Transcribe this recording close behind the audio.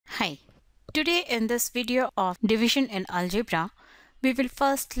Hi, today in this video of division in algebra, we will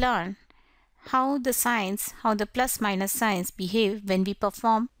first learn how the plus minus signs behave when we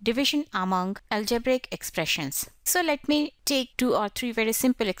perform division among algebraic expressions. So let me take 2 or 3 very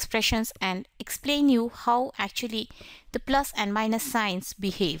simple expressions and explain you how actually the plus and minus signs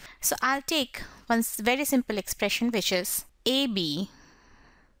behave. So I'll take one very simple expression, which is AB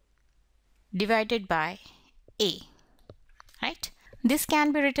divided by A, right? This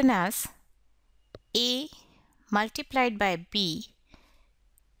can be written as A multiplied by B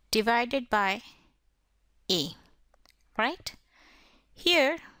divided by A, right?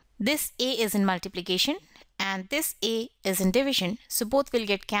 Here this A is in multiplication and this A is in division, so both will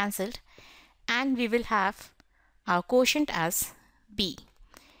get cancelled and we will have our quotient as B.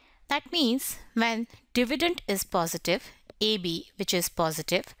 That means when dividend is positive, AB, which is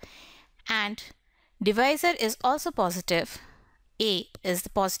positive, and divisor is also positive, A is the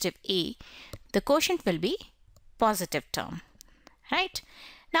positive A, the quotient will be positive term, right?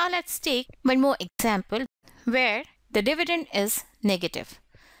 Now let's take one more example where the dividend is negative.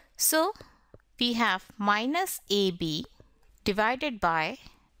 So we have minus AB divided by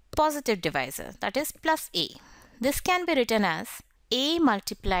positive divisor, that is plus A. This can be written as A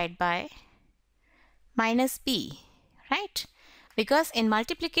multiplied by minus B, right? Because in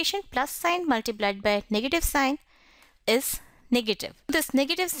multiplication, plus sign multiplied by negative sign is negative. This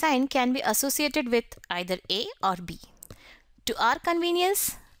negative sign can be associated with either A or B. To our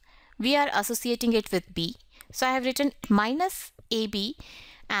convenience, we are associating it with B. So I have written minus AB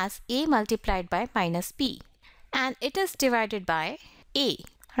as A multiplied by minus B. And it is divided by A,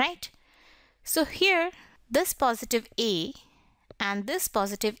 right? So here, this positive A and this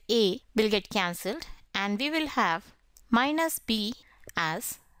positive A will get cancelled and we will have minus B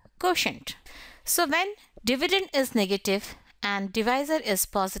as quotient. So when dividend is negative and divisor is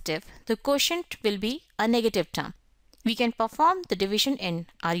positive, the quotient will be a negative term. We can perform the division in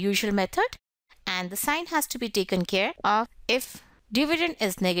our usual method and the sign has to be taken care of. If dividend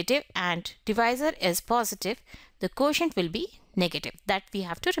is negative and divisor is positive, the quotient will be negative. That we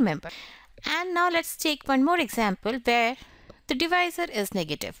have to remember. And now let's take one more example where the divisor is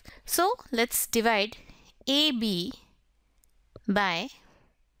negative. So let's divide AB by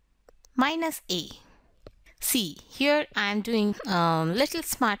minus A. See, here I am doing a little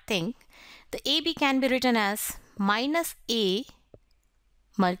smart thing. The AB can be written as minus A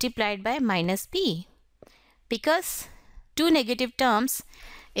multiplied by minus B, because two negative terms,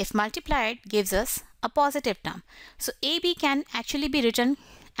 if multiplied, gives us a positive term. So AB can actually be written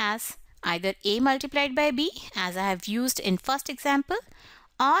as either A multiplied by B, as I have used in first example,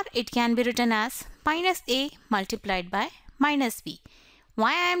 or it can be written as minus A multiplied by minus B.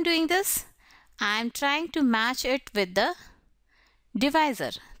 Why I am doing this? I am trying to match it with the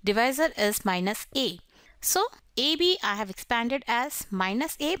divisor. Divisor is minus A. So AB I have expanded as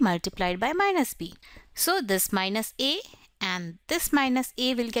minus A multiplied by minus B. So this minus A and this minus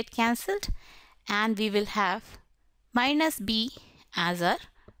A will get cancelled and we will have minus B as our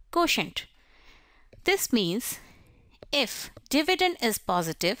quotient. This means if dividend is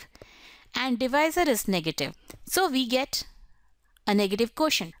positive and divisor is negative, so we get a negative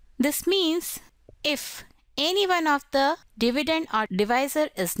quotient. This means if any one of the dividend or divisor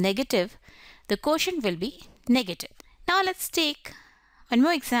is negative, the quotient will be negative. Now let's take one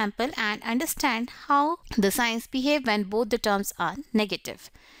more example and understand how the signs behave when both the terms are negative.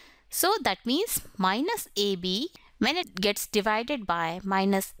 So that means minus AB, when it gets divided by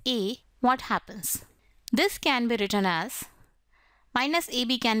minus A, what happens? This can be written as minus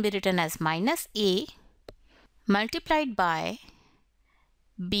AB can be written as minus A multiplied by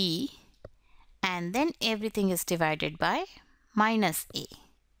B, and then everything is divided by minus A.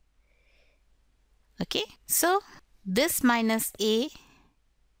 Okay, so this minus A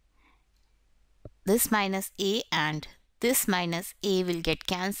and this minus A will get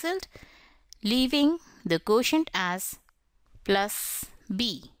cancelled, leaving the quotient as plus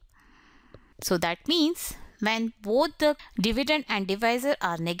B. So that means when both the dividend and divisor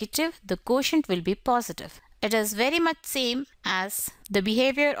are negative, the quotient will be positive. It is very much same as the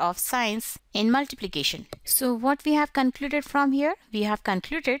behavior of signs in multiplication. So what we have concluded from here? We have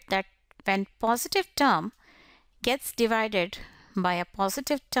concluded that when positive term gets divided by a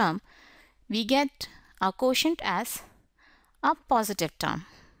positive term, we get a quotient as a positive term,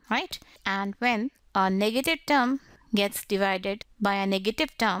 right? And when a negative term gets divided by a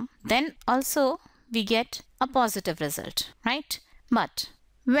negative term, then also we get a positive result, right? But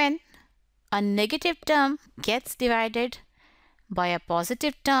when a negative term gets divided by a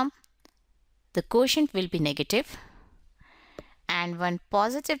positive term, the quotient will be negative. and one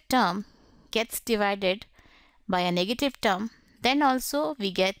positive term gets divided by a negative term, then also we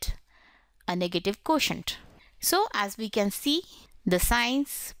get a negative quotient. So as we can see, the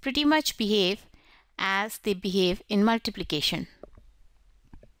signs pretty much behave as they behave in multiplication.